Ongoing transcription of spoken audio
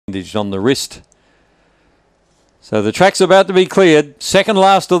On the wrist. So the track's about to be cleared. Second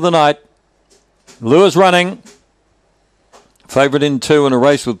last of the night. Lures running. Favourite in 2 in a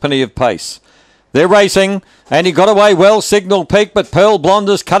race with plenty of pace. They're racing, and he got away well, Signal Peak, but Pearl Blonde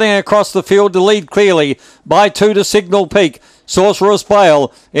is cutting across the field to lead clearly by 2 to Signal Peak. Sorceress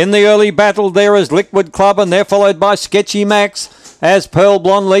Bale in the early battle. There is Liquid Club, and they're followed by Sketchy Max as Pearl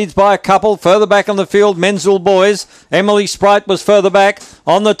Blonde leads by a couple. Further back in the field, Menzel Boys. Emily Sprite was further back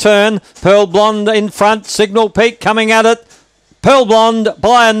on the turn. Pearl Blonde in front. Signal Peak coming at it. Pearl Blonde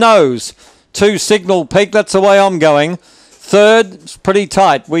by a nose to Signal Peak. That's the way I'm going. Third, it's pretty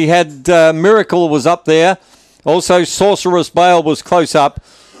tight. We had Miracle was up there. Also, Sorceress Bale was close up.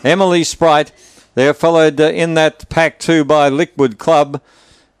 Emily Sprite. They're followed in that pack too by Liquid Club.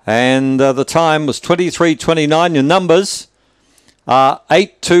 And the time was 23:29. Your numbers are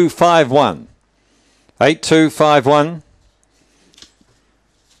 8251. 8251.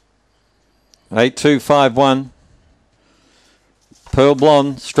 8251. Pearl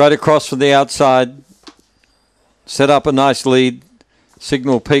Blonde straight across from the outside. Set up a nice lead.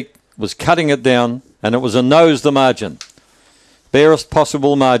 Signal Peak was cutting it down, and it was a nose the margin. Barest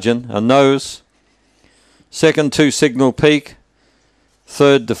possible margin, a nose. Second to Signal Peak.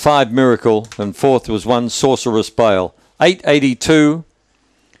 Third to 5 Miracle, and fourth was 1 Sorceress Bale. 882.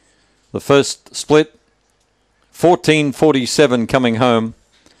 The first split. 1447 coming home.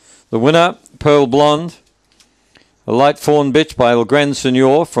 The winner, Pearl Blonde. A light fawn bitch by El Gran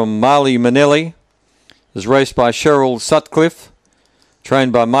Senor from Marley Manelli. Is raced by Cheryl Sutcliffe,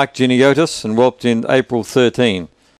 trained by Mike Giniotis and whelped in April 13.